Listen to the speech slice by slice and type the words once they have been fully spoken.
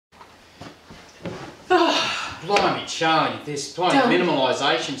blimey, Charlie, there's plenty of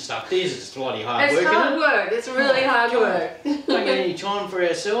minimalisation stuff. This is bloody hard work. It's hard work. It's really hard work. Don't get any time for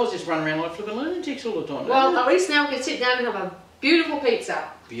ourselves, just run around like flipping lunatics all the time. Well, at least now we can sit down and have a beautiful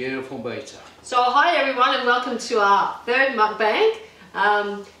pizza. Beautiful pizza. So hi everyone and welcome to our third mukbang.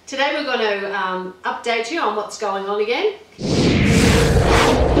 Today we're going to update you on what's going on again.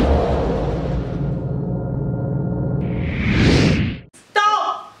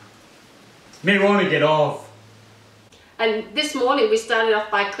 Stop! Me want to get off. And this morning we started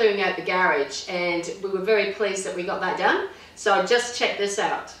off by clearing out the garage and we were very pleased that we got that done. So just check this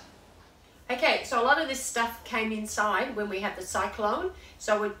out. Okay, so a lot of this stuff came inside when we had the cyclone.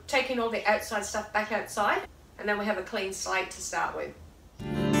 So we're taking all the outside stuff back outside and then we have a clean slate to start with.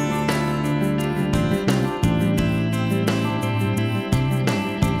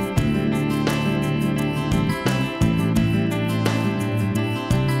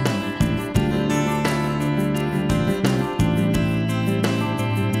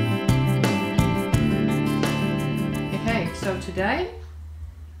 Okay, so today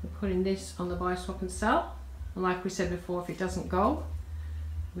we're putting this on the buy, swap and sell, and like we said before, if it doesn't go,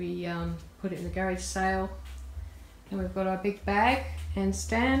 we put it in the garage sale. And we've got our big bag and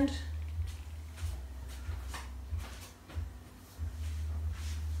stand.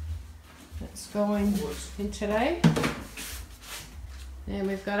 That's going in today. And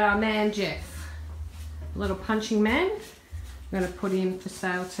we've got our man Jeff, a little punching man. I'm going to put him for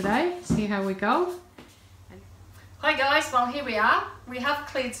sale today, see how we go. Hi guys, well here we are. We have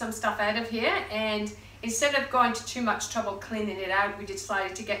cleared some stuff out of here, and instead of going to too much trouble cleaning it out, we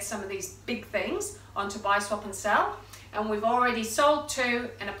decided to get some of these big things onto buy, swap and sell. And we've already sold 2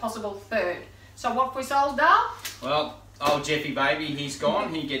 and a possible 3rd. So what have we sold now? Well, old Jeffy baby, he's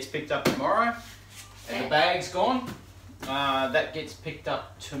gone. He gets picked up tomorrow. And the bag's gone. That gets picked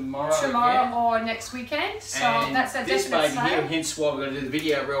up tomorrow again. Or next weekend. So and that's a this definite baby sale. here, hence why we're going to do the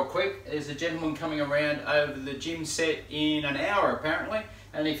video real quick. There's a gentleman coming around over the gym set in an hour apparently,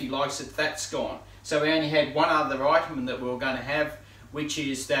 and if he likes it, that's gone. So we only had one other item that we were going to have, which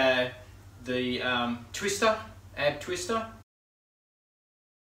is the twister, ab twister.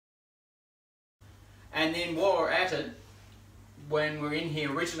 And then while we're at it, when we're in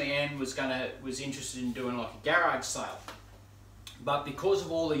here originally, Anne was interested in doing like a garage sale. But because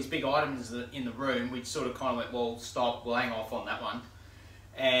of all these big items in the room, we sort of kind of went, well, stop, we'll hang off on that one.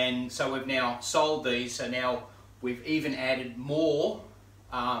 And so we've now sold these, so now we've even added more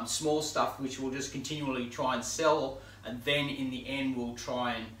small stuff, which we'll just continually try and sell, and then in the end we'll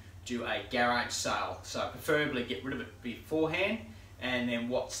try and do a garage sale. So preferably get rid of it beforehand, and then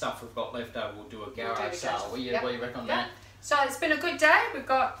what stuff we've got left over we'll do a garage sale. What do you reckon on that? So it's been a good day. We've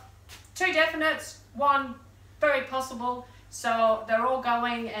got 2 definites, 1 very possible. So they're all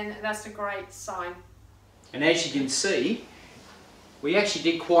going, and that's a great sign. And as you can see, we actually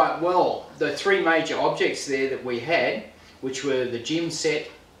did quite well. The 3 major objects there that we had, which were the gym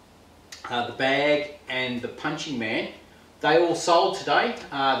set, the bag and the punching man, they all sold today.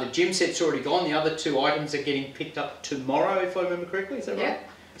 The gym set's already gone. The other 2 items are getting picked up tomorrow, if I remember correctly. Is that right?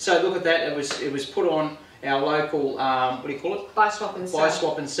 So look at that. It was put on our local, what do you call it? Buy, swap and sell. Buy,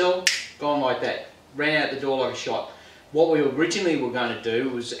 swap and sell. Gone like that. Ran out the door like a shot. What we originally were going to do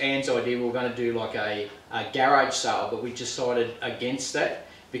was Anne's idea. We were going to do like a garage sale, but we decided against that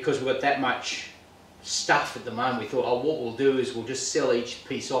because we've got that much stuff at the moment. We thought, oh, what we'll do is we'll just sell each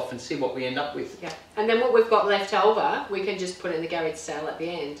piece off and see what we end up with. Yeah, and then what we've got left over, we can just put in the garage sale at the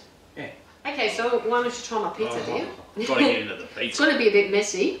end. Yeah. Okay, so why don't you try my pizza, dear? Got to get into the pizza. It's going to be a bit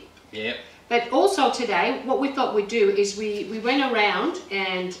messy. Yeah. But also today, what we thought we'd do is we went around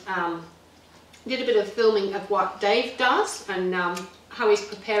and did a bit of filming of what Dave does and how he's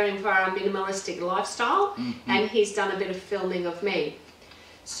preparing for our minimalistic lifestyle, and he's done a bit of filming of me.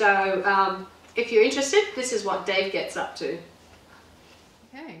 So if you're interested, this is what Dave gets up to.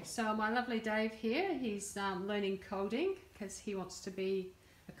 Okay, so my lovely Dave here, he's learning coding because he wants to be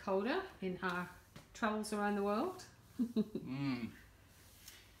a coder in our travels around the world.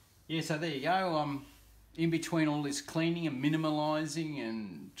 Yeah, so there you go. In between all this cleaning and minimalising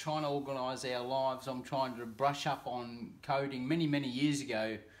and trying to organise our lives, I'm trying to brush up on coding. Many years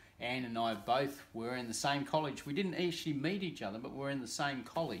ago, Anne and I both were in the same college. We didn't actually meet each other, but we're in the same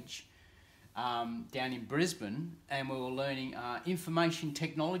college down in Brisbane, and we were learning information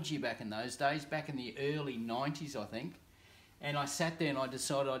technology back in those days, back in the early 90s, I think. And I sat there and I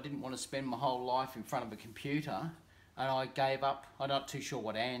decided I didn't want to spend my whole life in front of a computer, and I gave up. I'm not too sure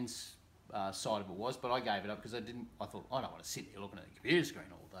what Anne's side of it was, but I gave it up because I thought, I don't want to sit here looking at the computer screen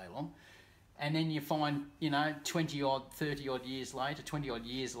all day long. And then you find, you know, 20 odd, 30 odd years later, 20 odd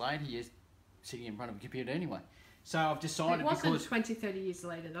years later, sitting in front of a computer anyway. So I've decided, it wasn't 20, 30 years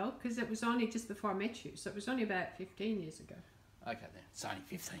later though, because it was only just before I met you, so it was only about 15 years ago. Okay then, it's only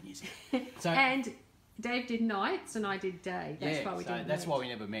 15 years ago. So, and Dave did nights and I did day. That's why we didn't that's meet. why we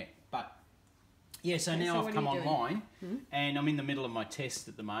never met. But yeah, so Okay, now so I've come online, and I'm in the middle of my test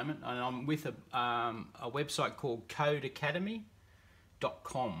at the moment, and I'm with a website called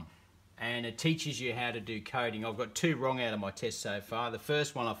codeacademy.com, and it teaches you how to do coding. I've got 2 wrong out of my test so far. The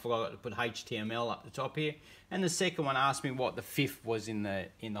first one I forgot to put HTML up the top here, and the second one asked me what the 5th was in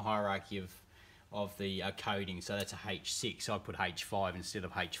the hierarchy of the coding. So that's a H6. So I put H5 instead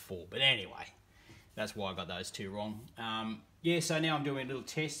of H4. But anyway, that's why I got those 2 wrong. Yeah, so now I'm doing a little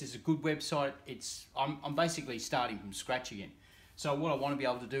test. It's a good website. I'm basically starting from scratch again. So what I want to be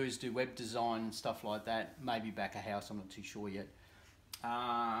able to do is do web design and stuff like that. Maybe back a house, I'm not too sure yet.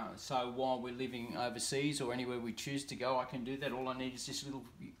 So while we're living overseas or anywhere we choose to go, I can do that. All I need is this little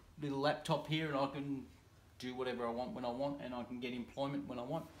laptop here, and I can do whatever I want when I want, and I can get employment when I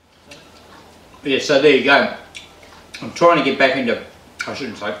want. So. Yeah, so there you go. I'm trying to get back into,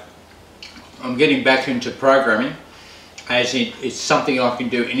 I'm getting back into programming, as it's something I can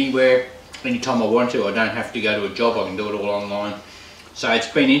do anywhere, anytime I want to. I don't have to go to a job, I can do it all online. So it's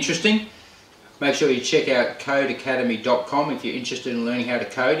been interesting. Make sure you check out codeacademy.com if you're interested in learning how to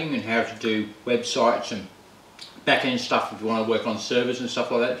coding and how to do websites and back-end stuff if you want to work on servers and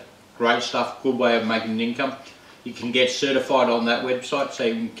stuff like that. Great stuff, good way of making an income. You can get certified on that website, so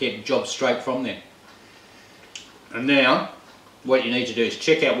you can get jobs straight from there. And now, what you need to do is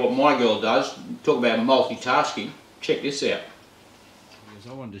check out what my girl does. Talk about multitasking. Check this out.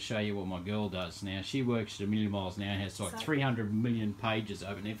 I wanted to show you what my girl does now. She works at a million miles an hour, has like 300 million pages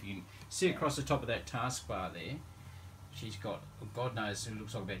open. If you can see across the top of that taskbar there, she's got, God knows, it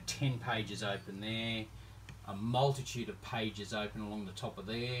looks like about 10 pages open there, a multitude of pages open along the top of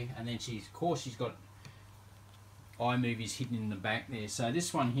there, and then she's got iMovies hidden in the back there. So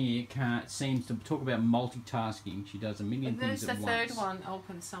this one here seems to talk about multitasking. She does a million things at once. There's the third one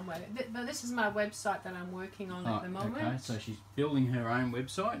open somewhere. But this is my website that I'm working on at the moment. Okay, so she's building her own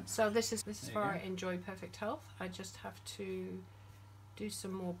website. So this is where I enjoy perfect health. I just have to do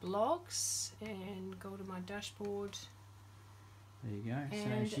some more blogs and go to my dashboard. There you go.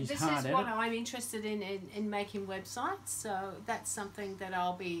 And so she's this hard is what I'm interested in making websites. So that's something that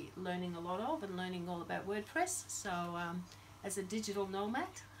I'll be learning a lot of, and learning all about WordPress. So as a digital nomad,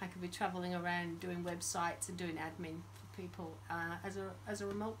 I could be traveling around doing websites and doing admin for people as a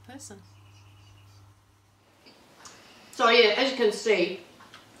remote person. So yeah, as you can see,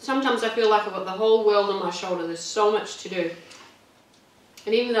 sometimes I feel like I've got the whole world on my shoulder. There's so much to do.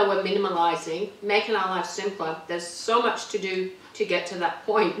 And even though we're minimalising, making our life simpler, there's so much to do to get to that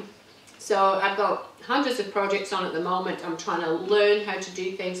point. So I've got hundreds of projects on at the moment. I'm trying to learn how to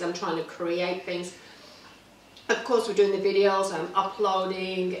do things. I'm trying to create things. Of course, we're doing the videos. I'm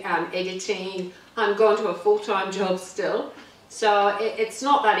uploading, I'm editing. I'm going to a full-time job still. So it's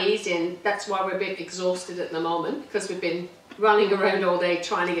not that easy, and that's why we're a bit exhausted at the moment, because we've been running around all day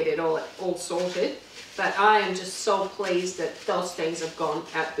trying to get it all sorted. But I am just so pleased that those things have gone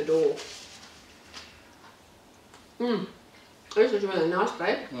out the door. This is really nice,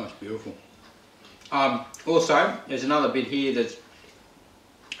 babe. Oh, it's beautiful. Also, there's another bit here that's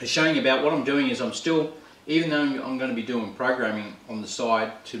showing about what I'm doing is I'm still, even though I'm going to be doing programming on the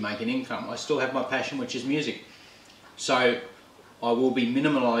side to make an income, I still have my passion, which is music. So I will be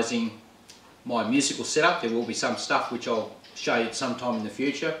minimalising my musical setup. There will be some stuff which I'll show you sometime in the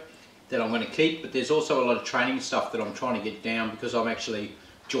future that I'm going to keep, but there's also a lot of training stuff that I'm trying to get down because I'm actually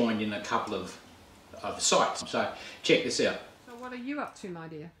joined in a couple of sites. So check this out. So what are you up to, my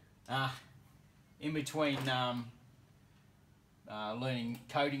dear? In between learning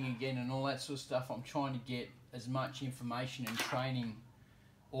coding again and all that sort of stuff, I'm trying to get as much information and training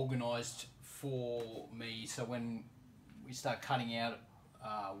organised for me, so when we start cutting out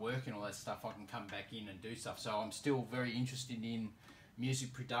work and all that stuff, I can come back in and do stuff. So I'm still very interested in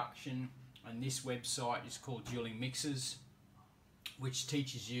music production, and this website is called Dueling Mixes, which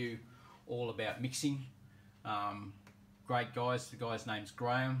teaches you all about mixing. Great guys. The guy's name's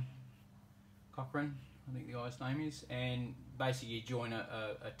Graham Cochran, I think the guy's name is, and basically you join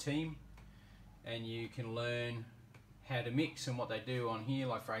a team and you can learn how to mix and what they do on here.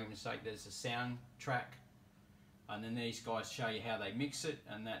 Like for argument's sake, there's a sound track, and then these guys show you how they mix it,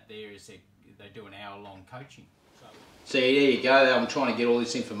 and that there is they do an hour-long coaching. So there you go. I'm trying to get all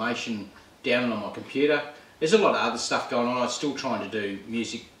this information down on my computer. There's a lot of other stuff going on. I'm still trying to do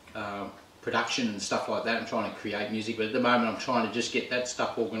music production and stuff like that. I'm trying to create music, but at the moment I'm trying to just get that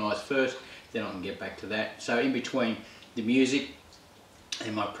stuff organised first, then I can get back to that. So in between the music,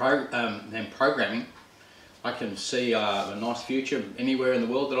 and my programming, I can see a nice future anywhere in the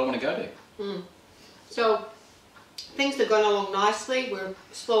world that I want to go to. So things are going along nicely. We're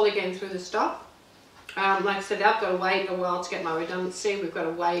slowly getting through the stuff. Like I said, I've got to wait a while to get my redundancy. We've got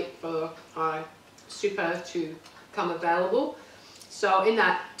to wait for our super to come available. So in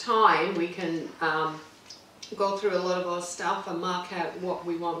that time, we can go through a lot of our stuff and mark out what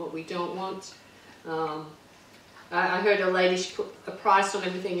we want, what we don't want. I heard a lady, she put a price on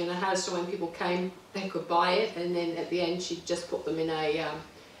everything in the house, so when people came, they could buy it, and then at the end, she just put them in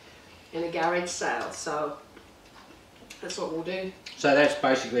a garage sale. So that's what we'll do. So that's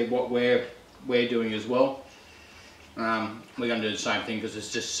basically what we're doing as well. We're going to do the same thing because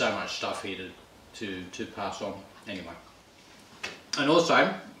there's just so much stuff here to pass on anyway. And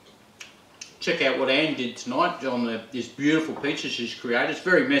also, check out what Anne did tonight on this beautiful pizza she's created. It's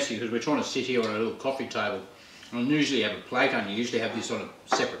very messy because we're trying to sit here on a little coffee table. I usually have a plate on. You usually have this on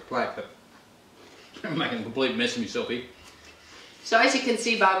a separate plate, but I'm making a complete mess of myself here. So as you can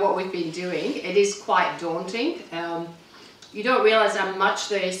see by what we've been doing, it is quite daunting. You don't realise how much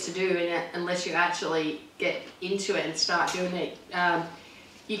there is to do in it unless you actually get into it and start doing it.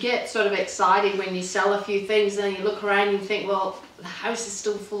 You get sort of excited when you sell a few things, and then you look around and you think, well, the house is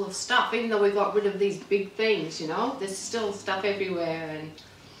still full of stuff, even though we got rid of these big things, you know? There's still stuff everywhere. And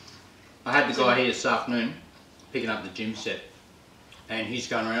I had the guy here this afternoon picking up the gym set, and he's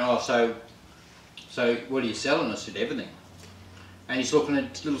going around, oh, so what are you selling? I said, everything. And he's looking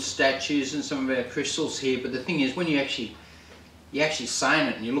at little statues and some of our crystals here, but the thing is, when you're actually saying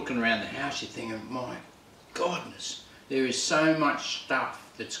it and you're looking around the house, you're thinking, my goodness, there is so much stuff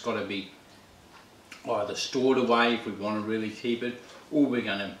that's got to be either stored away if we want to really keep it, or we're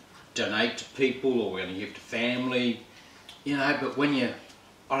going to donate to people, or we're going to give to family, you know. But when you,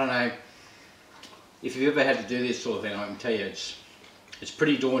 I don't know, if you've ever had to do this sort of thing, I can tell you it's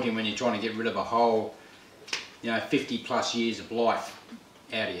pretty daunting when you're trying to get rid of a whole, 50 plus years of life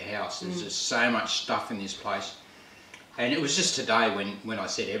out of your house. There's just so much stuff in this place. And it was just today when I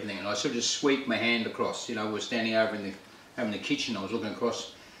said everything, and I sort of just sweeped my hand across. We were standing over in the kitchen. I was looking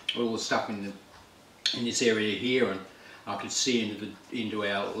across all the stuff in this area here, and I could see into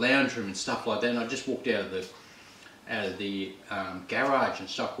our lounge room and stuff like that. And I just walked out of the garage and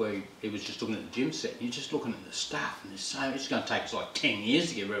stuff where he was just looking at the gym set. You're just looking at the stuff, and it's going to take us like 10 years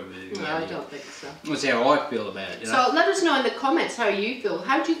to get rid of everything. No, I don't think so. That's how I feel about it. So let us know in the comments how you feel.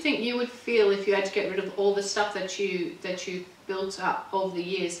 How do you think you would feel if you had to get rid of all the stuff that you built up over the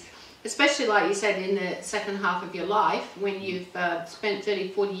years? Especially, like you said, in the second half of your life, when you've spent 30,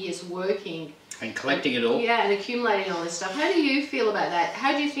 40 years working. And collecting it all. Yeah, and accumulating all this stuff. How do you feel about that?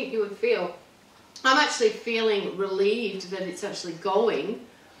 How do you think you would feel? I'm actually feeling relieved that it's actually going,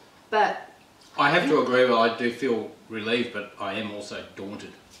 but... I have to agree, I do feel relieved, but I am also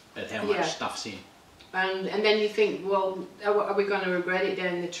daunted at how much stuff's in. And then you think, well, are we going to regret it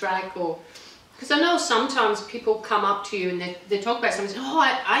down the track? Or because I know sometimes people come up to you and they talk about something, oh,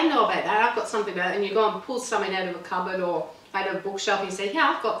 I know about that, I've got something about it, and you go and pull something out of a cupboard or out of a bookshelf and you say,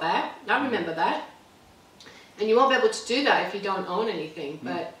 yeah, I've got that, I remember that. And you won't be able to do that if you don't own anything,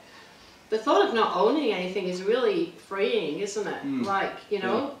 but the thought of not owning anything is really freeing, isn't it? Like,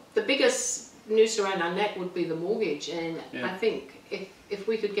 the biggest noose around our neck would be the mortgage, and I think if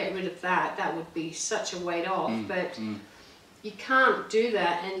we could get rid of that, that would be such a weight off, but you can't do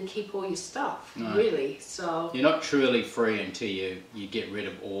that and keep all your stuff, really. So you're not truly free until you get rid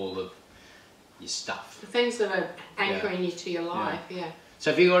of all of your stuff. The things that are anchoring you to your life,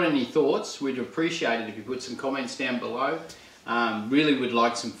 So if you've got any thoughts, we'd appreciate it if you put some comments down below. Really would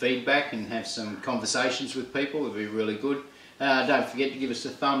like some feedback and have some conversations with people. It'd be really good. Don't forget to give us a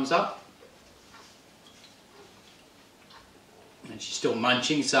thumbs up. And she's still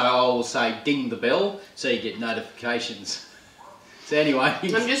munching, so I will say ding the bell so you get notifications. So anyway, I'm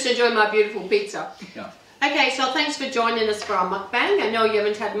just enjoying my beautiful pizza. Okay, so thanks for joining us for our mukbang. I know you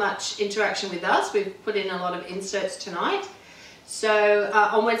haven't had much interaction with us. We've put in a lot of inserts tonight. So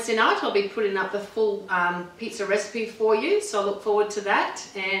on Wednesday night I'll be putting up the full pizza recipe for you, so I look forward to that.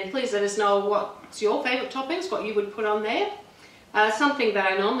 And please let us know what's your favourite toppings, what you would put on there. Something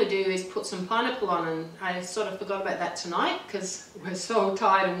that I normally do is put some pineapple on, and I sort of forgot about that tonight because we're so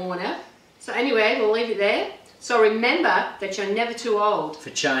tired and worn out. So anyway, we'll leave it there. So remember that you're never too old for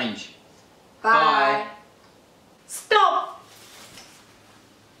change. Bye. Stop!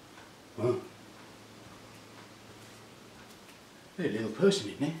 Huh? Hey, little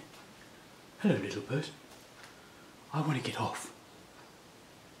person in there. Hello, little person. I want to get off.